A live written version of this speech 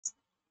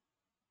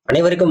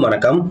அனைவருக்கும்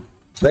வணக்கம்.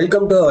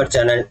 Welcome to our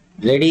channel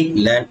ready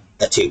learn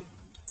achieve.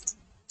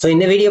 So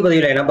இந்த வீடியோ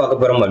பதிவில் என்ன பார்க்க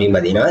போறோம் அப்படின்னு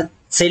பார்த்தீங்கன்னா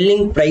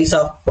செல்லிங் பிரைஸ்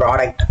ஆஃப்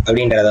ப்ராடக்ட்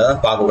அப்படின்றத தான்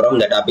பார்க்க போறோம்.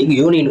 இந்த டாபிக்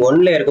யூனிட்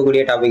 1ல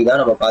இருக்கக்கூடிய டாபிக் தான்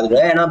நம்ம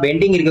பார்த்துருவோம். ஏன்னா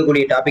பெண்டிங்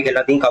இருக்கக்கூடிய டாபிக்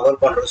எல்லாத்தையும் கவர்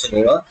பண்றோம்னு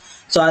சொல்லிடுவோம்.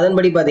 ஸோ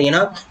அதன்படி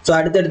பார்த்தீங்கன்னா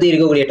அடுத்தடுத்து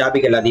இருக்கக்கூடிய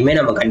டாபிக் எல்லாத்தையுமே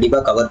நம்ம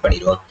கண்டிப்பாக கவர்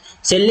பண்ணிடுவோம்.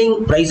 செல்லிங்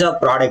பிரைஸ் ஆஃப்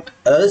ப்ராடக்ட்,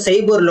 அதாவது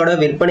செய்பொருளோட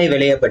விற்பனை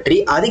விலையை பற்றி,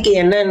 அதுக்கு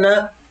என்னென்ன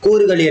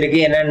கூறுகள்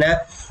இருக்கு, என்னென்ன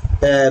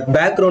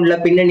பேக்ரவுண்ட்ல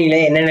பின்னணியில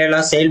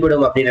என்னென்னலாம்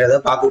செயல்படும் அப்படின்றத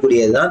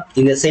பார்க்கக்கூடியதுதான்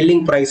இந்த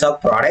selling price of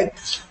product.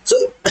 So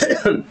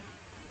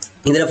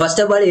இதுல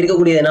ஃபர்ஸ்ட் ஆஃப் ஆல்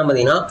இருக்கக்கூடியது என்ன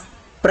பார்த்தீங்கன்னா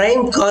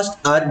prime cost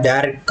R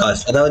direct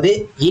cost, அதாவது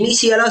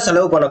இனிஷியலா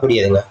செலவு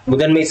பண்ணக்கூடியதுங்க,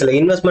 முதன்மை செலவு,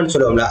 இன்வெஸ்ட்மெண்ட்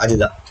சொல்லுவோம்ல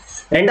அதுதான்.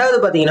 ரெண்டாவது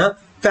பார்த்தீங்கன்னா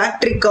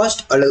ஃபேக்டரி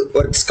காஸ்ட் அல்லது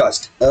ஒர்க்ஸ்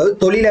காஸ்ட், அதாவது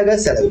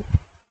தொழிலக செலவு.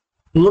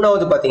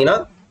 மூணாவது பார்த்தீங்கன்னா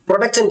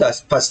ப்ரொடக்ஷன்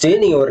காஸ்ட். ஃபர்ஸ்ட்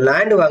நீங்க ஒரு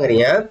லேண்ட்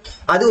வாங்குறீங்க,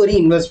 அது ஒரு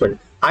இன்வெஸ்ட்மெண்ட்.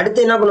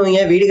 அடுத்து என்ன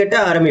பண்ணுவீங்க, வீடு கட்ட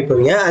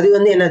ஆரம்பிப்பீங்க, அது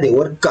வந்து என்னது,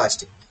 ஒர்க்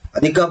காஸ்ட்.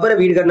 அதுக்கப்புறம்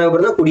வீடு கட்டின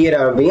அப்புறம் தான் குடியேற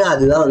ஆரம்பிப்பீங்க,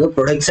 அதுதான் வந்து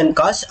production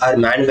cost R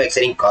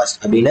manufacturing cost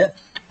அப்படின்னு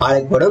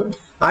அழைக்கப்படும்.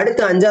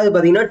 அடுத்து அஞ்சாவது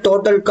பார்த்தீங்கன்னா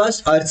total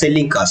cost are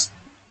selling cost,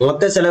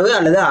 மொத்த செலவு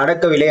அல்லது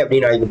அடக்க விலை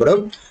அப்படின்னு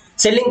அழைக்கப்படும்.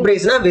 செல்லிங்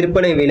பிரைஸ்னா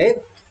விற்பனை விலை,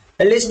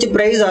 லிஸ்ட்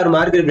பிரைஸ் ஆர்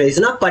மார்க்கெட்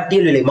பிரைஸ்னா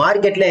பட்டியல் விலை,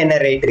 மார்க்கெட்ல என்ன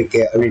ரேட்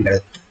இருக்கு அப்படின்றது.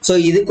 ஸோ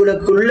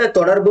இதுக்குள்ள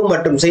தொடர்பு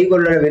மற்றும்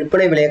செய்பொருளோட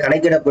விற்பனை விலையை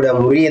கணக்கிடக்கூடிய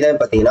முறையை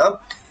பார்த்தீங்கன்னா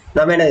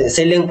நம்ம என்ன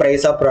selling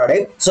price of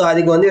product. So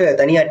அதுக்கு வந்து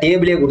தனியாக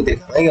டேபிளே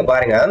கொடுத்துருக்காங்க, இங்க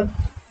பாருங்க.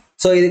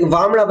 ஸோ இதுக்கு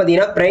ஃபார்முலா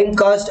பார்த்தீங்கன்னா prime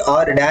cost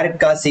R direct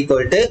cost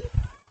equal to,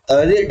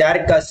 அதாவது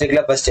டைரக்ட் காஸ்ட்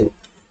இருக்குல்ல, first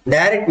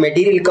direct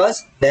material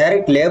cost,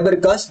 direct labour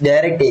cost,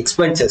 direct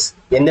expenses,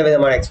 எந்த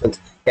விதமான எக்ஸ்பென்ஸ்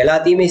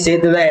எல்லாத்தையுமே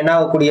சேர்த்து தான் என்ன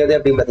ஆகக்கூடியது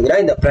அப்படின்னு பார்த்தீங்கன்னா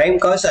இந்த prime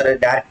cost R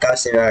direct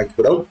cost என்ன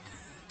ஆகக்கூடும்.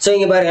 ஸோ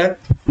இங்க பாருங்க,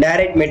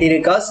 direct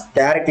material cost,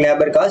 direct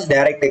labour cost,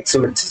 direct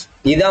expenses,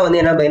 இதான்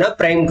வந்து என்ன பார்த்தீங்கன்னா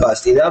பிரைம்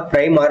காஸ்ட், இதான்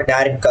பிரைம் ஆர்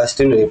டைரக்ட்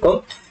காஸ்ட்னு இருக்கும்.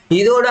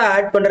 இதோட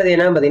ஆட் பண்றது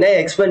என்ன பார்த்தீங்கன்னா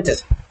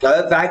எக்ஸ்பென்சஸ்,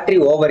 அதாவது ஃபேக்டரி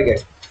ஓவர்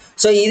ஹெட்.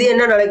 ஸோ இது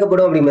என்ன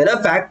அழைக்கப்படும் அப்படின்னா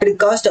factory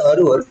cost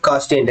R work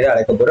cost என்று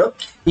அழைக்கப்படும்.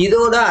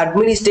 இதோட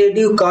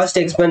அட்மினிஸ்ட்ரேட்டிவ் காஸ்ட்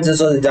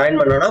எக்ஸ்பென்சஸ் ஜாயின்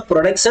பண்ணோம்னா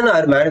ப்ரொடக்ஷன்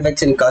ஆர்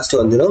மேனுஃபேக்சரிங் காஸ்ட்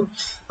வந்துடும்.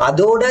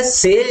 அதோட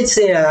சேல்ஸ்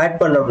ஆட்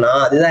பண்ணோம்னா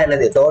அதுதான்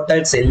என்னது,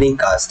 டோட்டல் செல்லிங்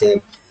காஸ்ட்.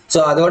 ஸோ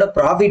அதோட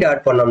ப்ராஃபிட்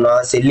ஆட் பண்ணோம்னா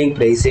செல்லிங்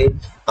பிரைஸ்,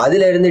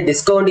 அதுல இருந்து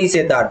டிஸ்கவுண்டையும்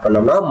சேர்த்து ஆட்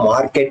பண்ணோம்னா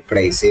மார்க்கெட்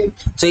பிரைஸ்.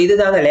 ஸோ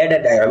இதுதாங்க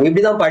லேடர் டயக்ராம்.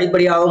 இப்படிதான்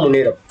படிப்படியாக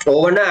முன்னேறும்,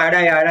 ஒவ்வொன்றா ஆட்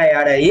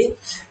ஆகி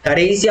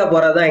கடைசியா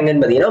போறதுதான்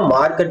எங்கன்னு பார்த்தீங்கன்னா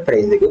மார்க்கெட்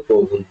பிரைஸுக்கு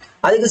போகும்.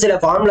 அதுக்கு சில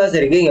ஃபார்முலாஸ்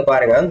இருக்கு, இங்க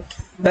பாருங்க.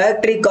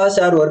 Factory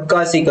cost R work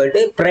cost equal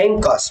to prime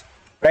cost.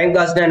 Prime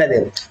காஸ்ட்னா என்னது,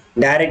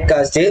 டைரக்ட்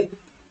காஸ்ட்,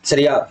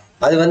 சரியா?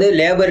 அது வந்து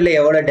லேபர்ல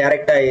எவ்வளவு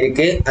டைரக்டா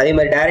இருக்கு, அதே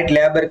மாதிரி direct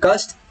labour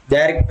cost,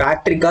 direct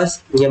factory cost,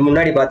 இங்க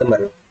முன்னாடி பார்த்த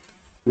மாதிரி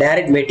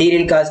direct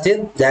material cost,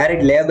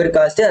 direct labour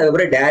cost,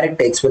 அதுக்கப்புறம்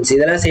டைரக்ட் எக்ஸ்பென்ஸ்,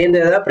 இதெல்லாம்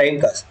சேர்ந்ததுதான் பிரைம்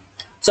காஸ்ட்.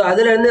 ஸோ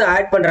அதுல இருந்து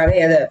ஆட் பண்றாங்க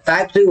எதை,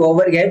 factory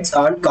over heads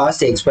on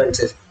cost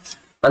expenses,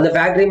 அந்த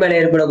ஃபேக்டரி மேல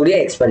ஏற்படக்கூடிய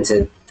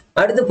எக்ஸ்பென்சஸ்.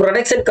 அடுத்து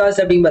ப்ரொடக்ஷன் காஸ்ட்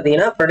அப்படின்னு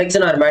பார்த்தீங்கன்னா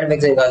production R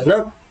manufacturing காஸ்ட்னா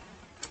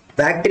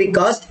factory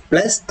cost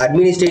plus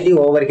administrative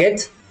over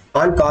heads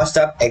on cost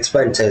of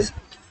expenses.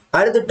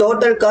 அடுத்து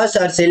total cost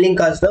are selling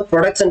காஸ்ட்னா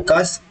production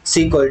cost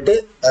equal to,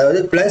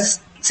 அதாவது plus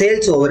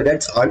sales over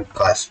heads on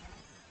cost.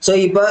 So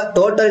இப்போ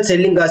total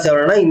selling cost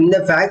எவ்வளோனா இந்த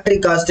factory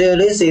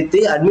காஸ்ட்டோட சேர்த்து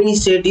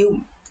administrative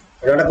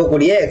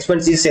நடக்கக்கூடிய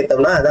expenses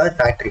சேர்த்தோம்னா அதான்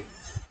factory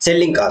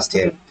selling cost.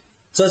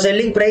 So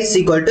selling price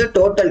equal to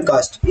total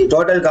cost,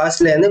 total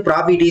காஸ்ட்ல இருந்து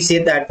ப்ராஃபிட்டையும்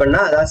சேர்த்து ஆட் பண்ணா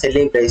அதான்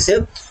selling price.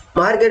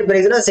 Market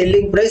பிரைஸ்னா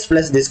selling price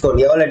plus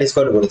discount, எவ்வளோ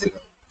டிஸ்கவுண்ட்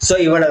கொடுத்துருக்கோம். ஸோ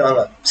இவ்வளோ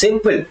தாங்க,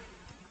 சிம்பிள்,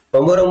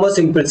 ரொம்ப ரொம்ப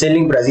சிம்பிள்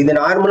செல்லிங் பிரைஸ். இது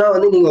நார்மலா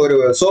வந்து நீங்க ஒரு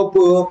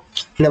சோப்பு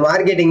இந்த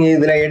மார்க்கெட்டிங்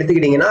இதுல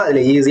எடுத்துக்கிட்டீங்கன்னா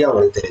அதுல ஈஸியா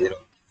உங்களுக்கு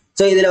தெரிஞ்சிடும்.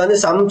 ஸோ இதுல வந்து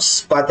சம்ஸ்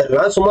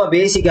பார்த்துருக்கலாம், சும்மா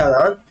பேசிக்கா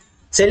தான்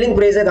செல்லிங்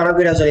பிரைஸை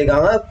கணக்கிட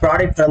சொல்லியிருக்காங்க.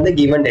 Product from the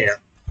given data.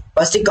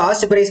 First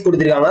cost price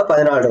கொடுத்துருக்காங்க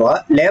 14 ரூபா,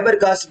 லேபர்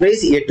காஸ்ட்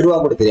பிரைஸ் 8 ரூபா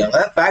கொடுத்துருக்காங்க,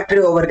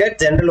 factory over head,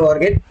 general over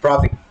head,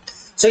 profit.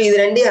 So இது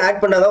ரெண்டையும் ஆட்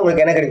பண்ணாதான்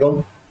உங்களுக்கு என்ன கிடைக்கும்,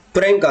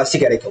 பிரைம் காஸ்ட்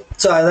கிடைக்கும்.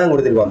 ஸோ அதுதான்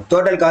கொடுத்துருக்கோம்.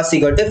 Total cost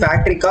equal to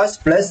factory cost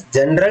plus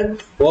general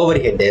over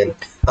head.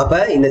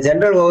 அப்ப இந்த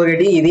ஜென்ரல் ஓவர்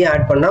ஹெட் இதையும்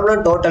ஆட் பண்ணோம்னா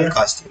டோட்டல்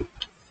காஸ்ட்.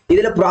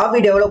 இதுல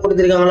ப்ராஃபிட் எவ்வளவு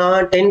கொடுத்துருக்காங்கன்னா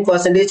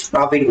 10%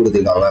 ப்ராஃபிட்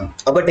கொடுத்துருக்காங்க.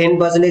 அப்ப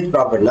 10%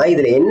 ப்ராஃபிட்னா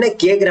இதுல என்ன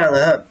கேட்கறாங்க,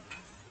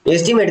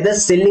 எஸ்டிமேட் த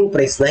செல்லிங்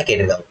பிரைஸ் தான்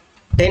கேட்டிருக்காங்க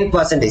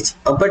 10%.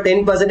 அப்ப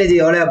 10%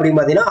 எவ்வளவு அப்படின்னு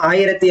பாத்தீங்கன்னா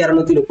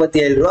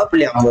 1237 ரூபா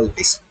 50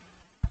 பைசா.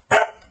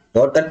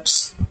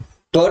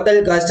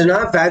 Total காஸ்ட்னா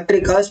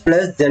factory cost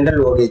plus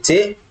general overheads,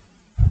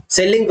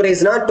 selling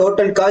பிரைஸ்னா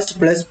total cost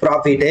plus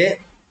profit.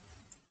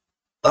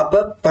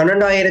 அப்ப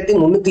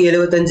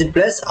 12375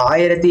 பிளஸ்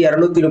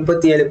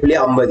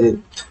 1237.50,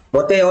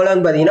 மொத்தம்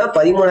எவ்வளவுன்னு பாத்தீங்கன்னா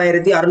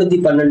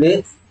 13612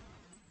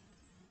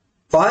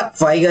 ஃபார்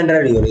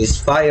 500 யூனிட்ஸ்.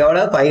 ஃபார்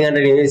எவ்வளவு,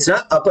 500 யூனிட்ஸ்னா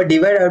அப்ப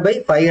டிவைடட் பை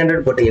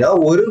 500 போட்டீங்கன்னா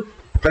ஒரு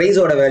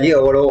பிரைஸோட வேல்யூ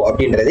எவ்வளோ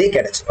அப்படின்றதே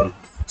கிடைச்சிடும்.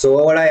 ஸோ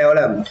ஓவரா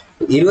எவ்வளவு,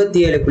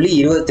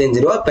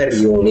 27.25 ரூபா பெர்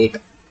யூனிட்.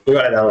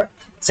 இவ்வளவுதாங்க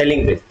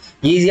செல்லிங் பிரைஸ்,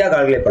 ஈஸியா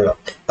கால்குலேட் பண்ணலாம்.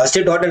 First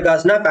total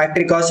காஸ்ட்னா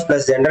factory cost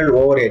plus general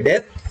over head,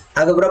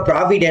 அதுக்கப்புறம்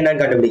ப்ராஃபிட்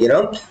என்னன்னு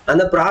கண்டுபிடிக்கிறோம்.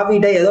 அந்த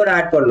ப்ராஃபிட்டை எதோட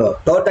ஆட் பண்ணணும்,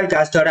 டோட்டல்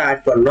காஸ்டோட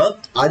ஆட் பண்ணணும்.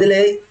 அதுல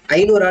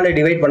 500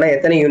 டிவைட் பண்ணா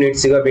எத்தனை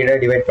யூனிட்ஸுக்கு அப்படின்னு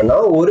டிவைட்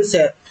பண்ணோம்.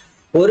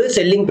 ஒரு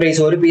செல்லிங் பிரைஸ்,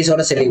 ஒரு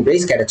பீஸோட செல்லிங்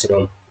பிரைஸ்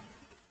கிடைச்சிடும்.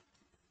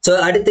 ஸோ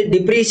அடுத்து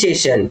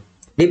டிப்ரிசியேஷன்.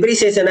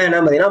 டிப்ரிசியேஷனா என்ன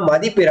பார்த்தீங்கன்னா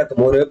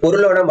மதிப்பிறக்கும். ஒரு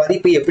பொருளோட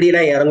மதிப்பு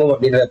எப்படிலாம் இறங்கும்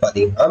அப்படின்றத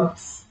பார்த்தீங்கன்னா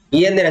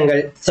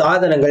இயந்திரங்கள்,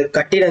 சாதனங்கள்,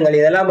 கட்டிடங்கள்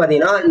இதெல்லாம்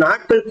பார்த்தீங்கன்னா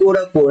நாட்கள் கூட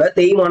கூட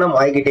தேய்மானம்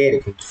ஆகிக்கிட்டே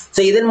இருக்கும். ஸோ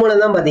இதன்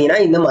மூலம் தான் பார்த்தீங்கன்னா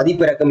இந்த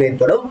மதிப்பிறக்கம்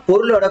ஏற்படும்.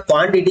 பொருளோட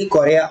குவான்டிட்டி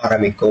குறைய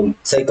ஆரம்பிக்கும்,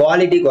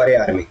 குவாலிட்டி குறைய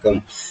ஆரம்பிக்கும்.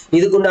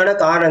 இதுக்குண்டான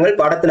காரணங்கள்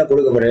படத்துல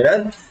கொடுக்கப்படுகிற.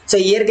 ஸோ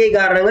இயற்கை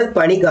காரணங்கள்,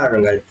 பனி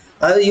காரணங்கள்.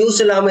 அதாவது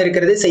யூஸ் இல்லாம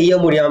இருக்கிறது, செய்ய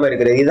முடியாம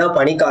இருக்கிறது, இதுதான்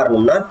பனி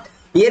காரணம்னா.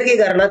 இயற்கை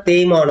காரணம்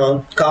தேய்மானம்,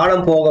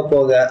 காலம் போக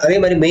போக, அதே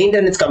மாதிரி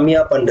மெயின்டெனன்ஸ்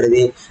கம்மியா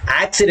பண்றது,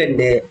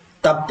 ஆக்சிடென்ட்,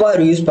 தப்பா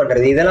யூஸ்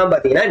பண்றது, இதெல்லாம்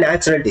பாத்தீங்கன்னா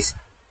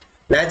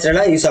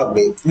நேச்சுரலா யூஸ்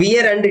ஆகுது.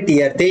 வியர் அண்ட்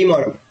டியர்,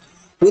 தேய்மானம்.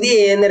 புதிய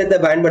இயந்திரத்தை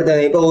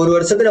பயன்படுத்துறது. இப்போ ஒரு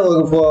வருஷத்துல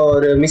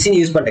ஒரு மிஷின்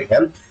யூஸ் பண்றீங்க,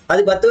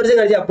 அது 10 வருஷம்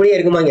கழிச்சு அப்படியே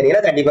இருக்குமா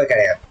கேட்டீங்கன்னா கண்டிப்பா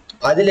கிடையாது.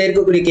 அதுல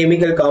இருக்கக்கூடிய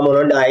கெமிக்கல்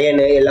காம்பவுண்ட்,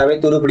 அயன் எல்லாமே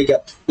துருப்பிடிக்க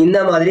இந்த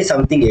மாதிரி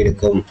சம்திங்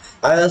எடுக்கும்.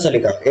 அதான்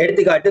சொல்லிக்கலாம்.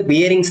 எடுத்துக்காட்டு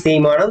பியரிங்ஸ்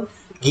தேய்மானம்,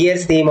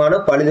 கியர்ஸ்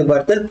தேய்மானம்,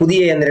 பழுதுபார்த்தல்,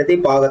 புதிய இயந்திரத்தை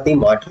பாகத்தை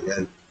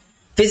மாற்றுதல்.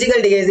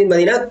 பிசிக்கல் டிகேசிங்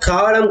பாத்தீங்கன்னா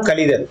காலம்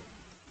கழிதல்.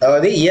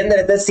 அதாவது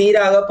இயந்திரத்தை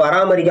சீராக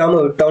பராமரிக்காம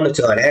விட்டோம்னு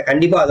வச்சுக்கோங்க,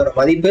 கண்டிப்பா அதோட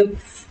மதிப்பு.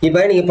 இப்ப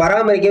நீங்க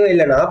பராமரிக்கவே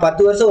இல்லைன்னா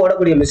 10 வருஷம்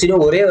ஓடக்கூடிய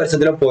மிஷினும் ஒரே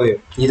வருஷத்துல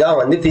போயிடும். இதான்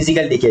வந்து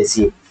பிசிக்கல்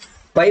டிகேசி.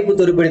 பைப்பு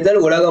துருப்பிடித்தல்,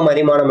 உலகம்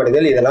அரிமானம்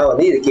அடைதல், இதெல்லாம்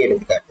வந்து இதுக்கு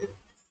எடுத்துக்காட்டு.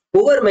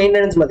 ஓவர்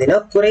மெயின்டெனன்ஸ் பாத்தீங்கன்னா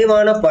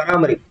குறைவான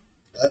பராமரிப்பு.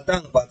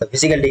 அதான் பார்த்தோம்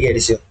பிசிக்கல்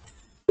டிகேசி.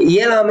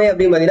 இயலாமை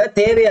அப்படின்னு பாத்தீங்கன்னா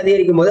தேவை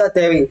அதிகரிக்கும் போது அது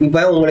தேவை.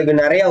 இப்ப உங்களுக்கு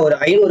நிறைய ஒரு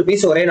 500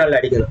 பீஸ் ஒரே நாள்ல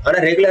அடிக்கணும், ஆனா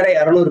ரெகுலரா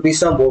 200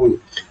 பீஸ் தான் போகுது.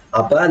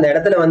 அப்ப அந்த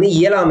இடத்துல வந்து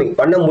இயலாமை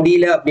பண்ண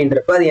முடியல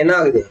அப்படின்றப்ப அது என்ன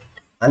ஆகுது,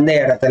 அந்த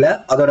இடத்துல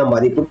அதோட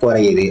மதிப்பு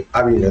குறையுது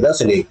அப்படின்றத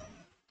சொல்லியிருக்கோம்.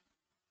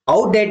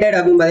 அவுடேட்டட்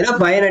அப்படின்னு பாத்தீங்கன்னா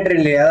பயனற்ற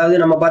இல்லை. அதாவது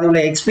நம்ம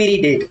பார்த்தோம்னா எக்ஸ்பீரி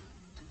டேட்.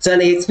 ஸோ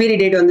அந்த எக்ஸ்பீரி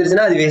டேட்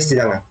வந்துருச்சுன்னா அது வேஸ்ட்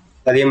தாங்க.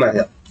 அதே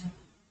மாதிரிதான்.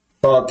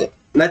 ஓகே,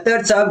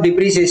 மெத்தட்ஸ் ஆஃப்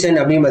டிப்ரிசியேஷன்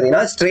அப்படின்னு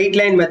பாத்தீங்கன்னா straight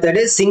line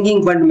method,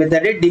 singing fund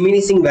method,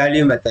 diminishing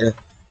value method.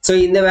 So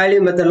இந்த வேல்யூ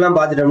மெத்தட்லாம்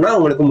பார்த்துட்டோம்னா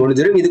உங்களுக்கு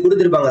முடிஞ்சிடும். இது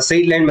கொடுத்துருப்பாங்க,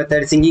 straight line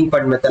method, singing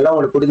fund மெத்தட்லாம்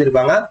உங்களுக்கு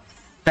கொடுத்துருப்பாங்க.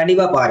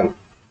 கண்டிப்பா பாருங்க.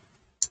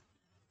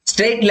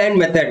 ஸ்ட்ரெயிட் லைன்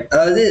மெத்தட்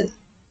அதாவது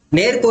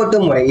நேர்கோட்டு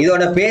முறை.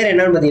 இதோட பேர்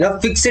என்னன்னு பாத்தீங்கன்னா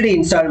பிக்ஸ்டு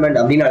இன்ஸ்டால்மெண்ட்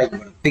அப்படின்னு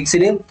அழைக்கப்படும்.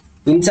 பிக்ஸ்டு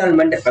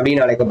இன்ஸ்டால்மெண்ட்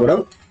அப்படின்னு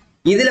அழைக்கப்படும்.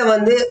 இதுல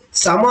வந்து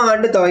சம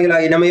ஆண்டு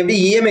தொகைகளாக நம்ம எப்படி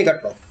இஎம்ஐ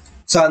கட்டணும்,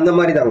 ஸோ அந்த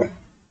மாதிரி தாங்க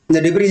இந்த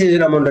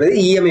டிப்ரிசியேஷன் அமௌண்ட்றது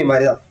இஎம்ஐ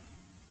மாதிரி தான்.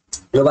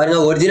 இப்போ பாருங்க,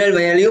 original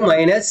value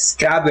minus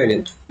scrap value.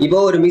 இப்போ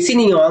ஒரு மிஷின்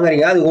நீங்க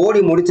வாங்குறீங்க, அது ஓடி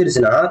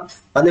முடிச்சிருச்சுன்னா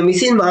அந்த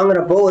மிஷின்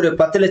வாங்குறப்போ ஒரு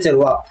 10 லட்சம்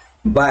ரூபா.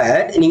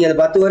 பட் நீங்க அது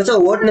 10 வருஷம்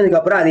ஓட்டினதுக்கு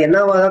அப்புறம் அது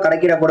என்னவா தான்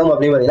கணக்கிடப்படும்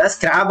அப்படின்னு பாத்தீங்கன்னா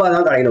ஸ்கிராப்பா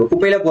தான் கணக்கிடும்.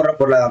 குப்பையில போடுற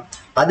பொருளை தான்.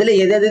 அதுல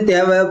எது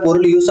தேவை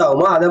பொருள் யூஸ்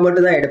ஆகுமோ அதை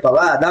மட்டும் தான்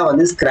எடுப்பாங்க. அதான்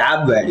வந்து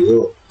ஸ்கிராப் வேல்யூ.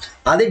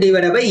 அது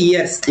டிவைட் பை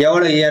இயர்ஸ்,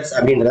 எவ்வளவு இயர்ஸ்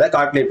அப்படின்றத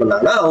கால்குலேட்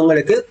பண்ணாங்கன்னா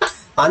அவங்களுக்கு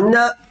அந்த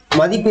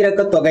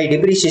மதிப்பிறக்க தொகை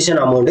டிப்ரிசியேஷன்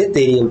அமௌண்ட்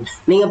தெரியும்.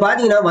 நீங்க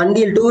பாத்தீங்கன்னா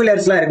வண்டியில் 2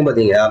 வீலர்ஸ் எல்லாம் இருக்கும்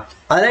பாத்தீங்களா,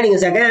 அதெல்லாம் நீங்க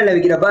செகண்ட் ஹேண்ட்ல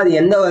விற்கிறப்ப அது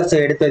எந்த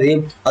வருஷம் எடுத்தது,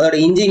 அதோட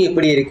இன்ஜின்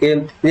எப்படி இருக்கு,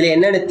 இதுல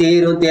என்னென்ன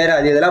தேரும்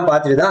தேராது, இதெல்லாம்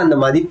பார்த்துட்டு தான்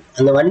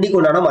அந்த வண்டிக்கு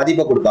உண்டான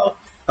மதிப்பை கொடுப்பாங்க.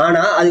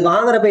 ஆனா அது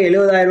வாங்குறப்ப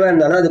 70,000 ரூபாய்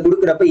இருந்தாலும் அது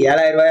கொடுக்குறப்ப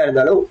 7,000 ரூபாய்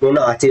இருந்தாலும்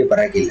ஒன்றும்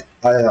ஆச்சரியப்படுறதுக்கு இல்லை.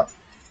 அதுதான்.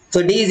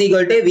 So D is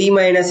equal to V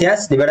minus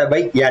S divide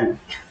by என்.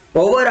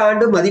 ஒவ்வொரு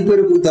ஆண்டும்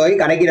மதிப்பிருப்பு தொகை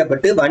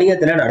கணக்கிடப்பட்டு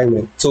வணிகத்துல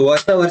நடைமுறை. ஸோ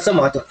வருஷம்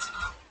மாற்றம்.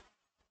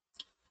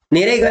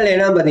 நிறைகள்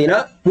என்ன பாத்தீங்கன்னா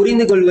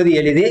புரிந்து கொள்வது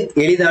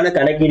எளிதான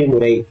கணக்கீடு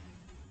முறை.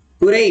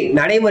 குறை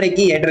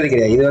நடைமுறைக்கு ஏற்றது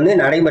கிடையாது. இது வந்து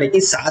நடைமுறைக்கு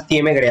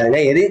சாத்தியமே கிடையாதுங்க.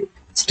 எது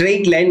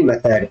ஸ்ட்ரெயிட் லைன்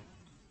மெத்தட்.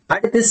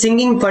 அடுத்து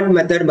சிங்கிங் ஃபண்ட்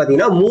மெத்தட்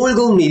பாத்தீங்கன்னா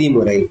மூழ்கும் நிதி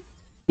முறை.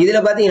 இதுல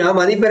பாத்தீங்கன்னா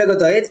மதிப்பிறக்க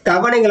தொகை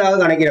தவணைகளாக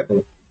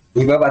கணக்கிடப்படும்.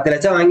 இப்ப 10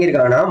 லட்சம்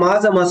வாங்கியிருக்காங்கன்னா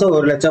மாசம்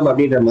 1 லட்சம்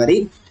அப்படின்ற மாதிரி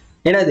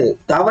என்னது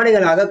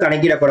தவணைகளாக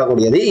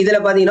கணக்கிடப்படக்கூடியது. இதுல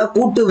பாத்தீங்கன்னா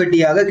கூட்டு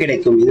வட்டியாக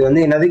கிடைக்கும். இது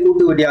வந்து என்னது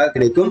கூட்டு வட்டியாக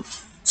கிடைக்கும்.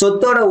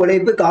 சொத்தோட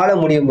உழைப்பு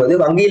காலம் முடியும் போது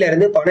வங்கியில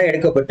இருந்து பணம்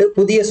எடுக்கப்பட்டு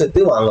புதிய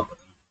சொத்து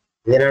வாங்கப்படும்.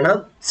 இது என்னன்னா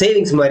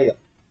சேவிங்ஸ் மாதிரி தான்.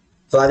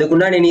 ஸோ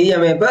அதுக்குண்டான நிதி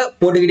அமைப்பை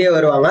போட்டுக்கிட்டே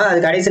வருவாங்க. அது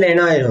கடைசியில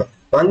என்ன ஆயிடும்,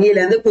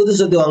 வங்கியில இருந்து புது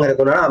சொத்து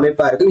வாங்குறதுக்குண்டான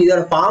அமைப்பா இருக்கும்.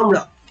 இதோட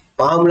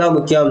ஃபார்முலா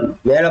முக்கியம்.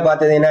 மேல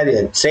பார்த்தது என்னது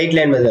straight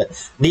line method.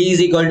 D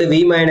is equal to V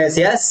minus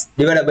S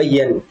divide by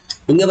என்.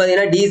 இங்க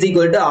பாத்தீங்கன்னா D is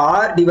equal to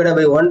R divide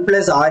by 1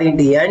 plus R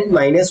into N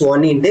minus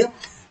 1 into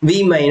V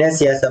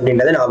minus S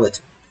அப்படின்றத ஞாபகம்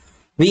வச்சு.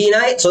 வினா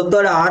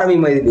சொத்தோட ஆரம்பி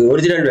மதிப்பு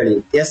ஒரிஜினல் வேல்யூ,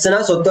 எஸ்னா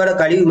சொத்தோட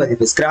கழிவு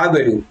மதிப்பு ஸ்கிராப்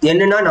வேல்யூ,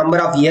 என்னன்னா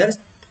நம்பர் ஆஃப் இயர்ஸ்,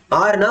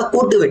 ஆர்னா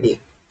கூட்டு வட்டி.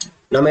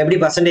 நம்ம எப்படி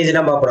பர்சன்டேஜ்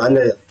தான் பார்ப்போம்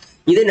அந்த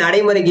இது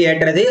நடைமுறைக்கு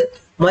ஏற்றது.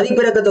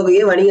 மதிப்பிறக்க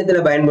தொகையை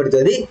வணிகத்துல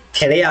பயன்படுத்துவது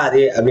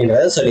கிடையாது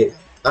அப்படின்றத சொல்லிடுறேன்.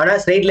 ஆனா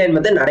ஸ்ட்ரெயிட் லைன்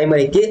மெத்தட்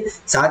நடைமுறைக்கு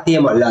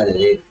சாத்தியம்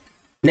அல்லாதது.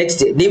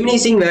 Next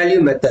diminishing value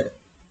method.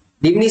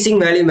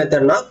 Diminishing value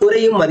மெத்தட்னா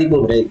குறையும் மதிப்பு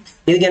முறை.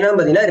 இதுக்கு என்ன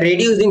பாத்தீங்கன்னா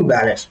ரெடியூசிங்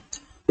பேலன்ஸ்.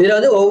 இதுல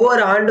வந்து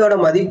ஒவ்வொரு ஆண்டோட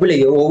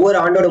மதிப்புலையும் ஒவ்வொரு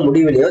ஆண்டோட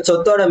முடிவுலையும்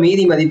சொத்தோட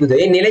மீதி மதிப்பு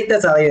தொகை நிலைத்த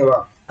சதவீதமா,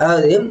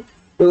 அதாவது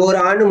ஒரு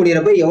ஆண்டு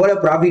முடியறப்ப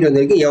எவ்வளவு ப்ராஃபிட்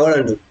வந்திருக்கு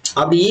எவ்வளவு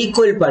அப்படி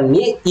ஈக்குவல்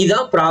பண்ணி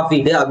இதான்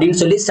ப்ராஃபிட் அப்படின்னு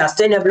சொல்லி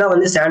சஸ்டைனபிளா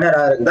வந்து ஸ்டாண்டர்ட்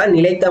ஆகிறதுக்கு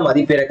நிலைத்த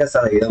மதிப்பிறக்க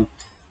சதவீதம்.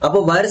 அப்போ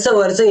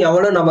வருஷம்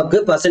எவ்வளவு நமக்கு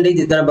பர்சன்டேஜ்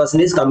இத்தனை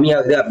பர்சன்டேஜ்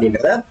கம்மியாகுது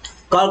அப்படின்றத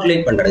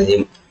கால்குலேட் பண்றது.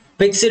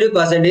 Fixed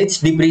percentage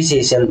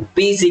depreciation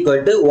P is equal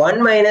to 1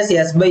 minus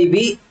S by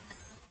B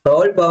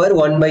whole power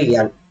 1 by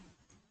N.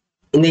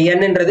 இந்த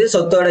Nன்றது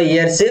சொத்தோட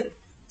இயர்ஸ்,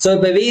 ஸோ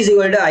இப்போ V is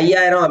equal to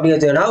 5000 அப்படின்னு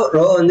வச்சுக்கோன்னா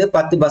ரோ வந்து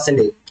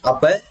 10%.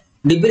 அப்போ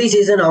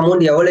டிப்ரிசியேஷன்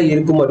அமௌண்ட் எவ்வளோ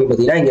இருக்கும் அப்படின்னு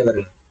பார்த்தீங்கன்னா இங்கே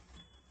வருங்க.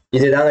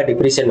 இதுதாங்க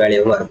டிப்ரிசியேஷன்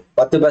வேல்யூமா இருக்கும்.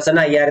 10%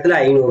 5000ல்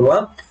 500 ரூபா,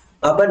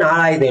 அப்போ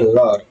 4500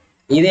 ரூபா வரும்.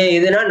 இதே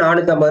இதுனா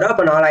 450 ரூபா,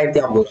 அப்போ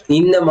 4050 ரூபா.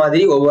 இந்த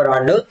மாதிரி ஒவ்வொரு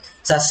ஆண்டும்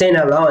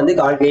சஸ்டைனபிளாக வந்து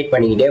கால்குலேட்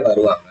பண்ணிக்கிட்டே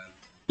வருவாங்க.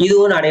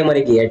 இதுவும்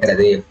நடைமுறைக்கு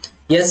ஏற்றது.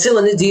 எஸ்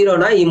வந்து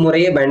ஜீரோனா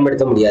இம்முறையை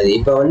பயன்படுத்த முடியாது.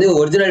 இப்போ வந்து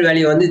ஒரிஜினல்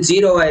வேல்யூ வந்து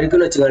ஜீரோவா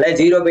இருக்குன்னு வச்சுக்கோங்களேன்.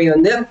 0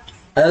 வந்து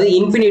அதாவது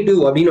இன்ஃபினிட்டிவ்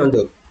அப்படின்னு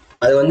வந்து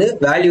அது வந்து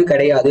வேல்யூ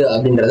கிடையாது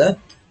அப்படின்றத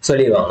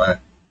சொல்லிடுவாங்க.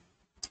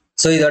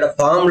 ஸோ இதோட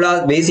ஃபார்முலா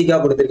பேசிக்காக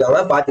கொடுத்துருக்காங்க,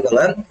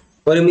 பார்த்துக்கோங்க.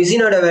 ஒரு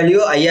மிஷினோட வேல்யூ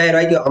 5000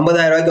 ரூபாய்க்கு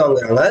 50000 ரூபாய்க்கு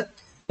வாங்குறாங்க.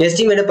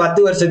 எஸ்டிமேட்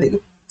 10 வருஷத்துக்கு.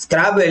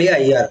 Scrap value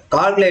 5000.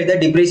 Calculate the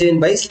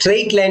depreciation by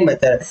straight line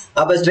method.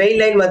 அப்போ straight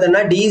line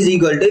மெத்தட்னா D is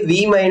equal to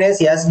V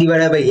minus S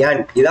divided by N.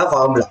 இதான்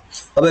ஃபார்முலா.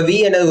 அப்போ V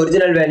என்னது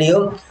ஒரிஜினல் வேல்யூ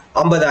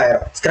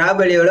 50000, ஸ்கிராப்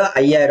வேல்யூ எவ்வளோ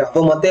 5000.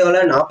 அப்போ மொத்தம்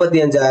எவ்வளோ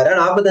 45000.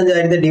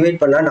 45000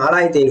 டிவைட் பண்ணால்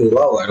 4500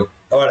 ரூபா வரும்.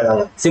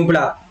 அவ்வளோதாங்க.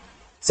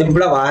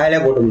 சிம்பிளா வாயிலே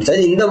போட்டு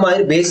முடிச்சாது. இந்த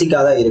மாதிரி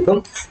பேசிக்காக தான் இருக்கும்.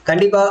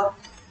 கண்டிப்பா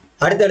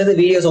அடுத்தடுத்து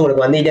வீடியோஸ்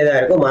உங்களுக்கு வந்துகிட்டே தான்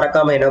இருக்கும்.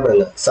 மறக்காம என்ன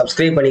பண்ணுங்க,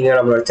 சப்ஸ்கிரைப் பண்ணிங்க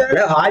நம்மளோட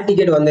சேனல். ஹால்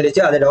டிக்கெட்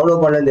வந்துருச்சு, அதை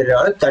டவுன்லோட் பண்ண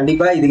தெரியும்.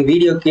 கண்டிப்பா இதுக்கு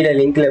வீடியோ கீழே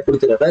லிங்க்ல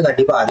கொடுத்துருக்கேன்,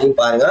 கண்டிப்பா அதையும்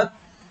பாருங்க.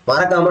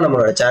 மறக்காம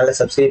நம்மளோட சேனலை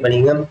சப்ஸ்கிரைப்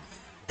பண்ணிங்க.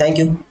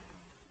 தேங்க்யூ.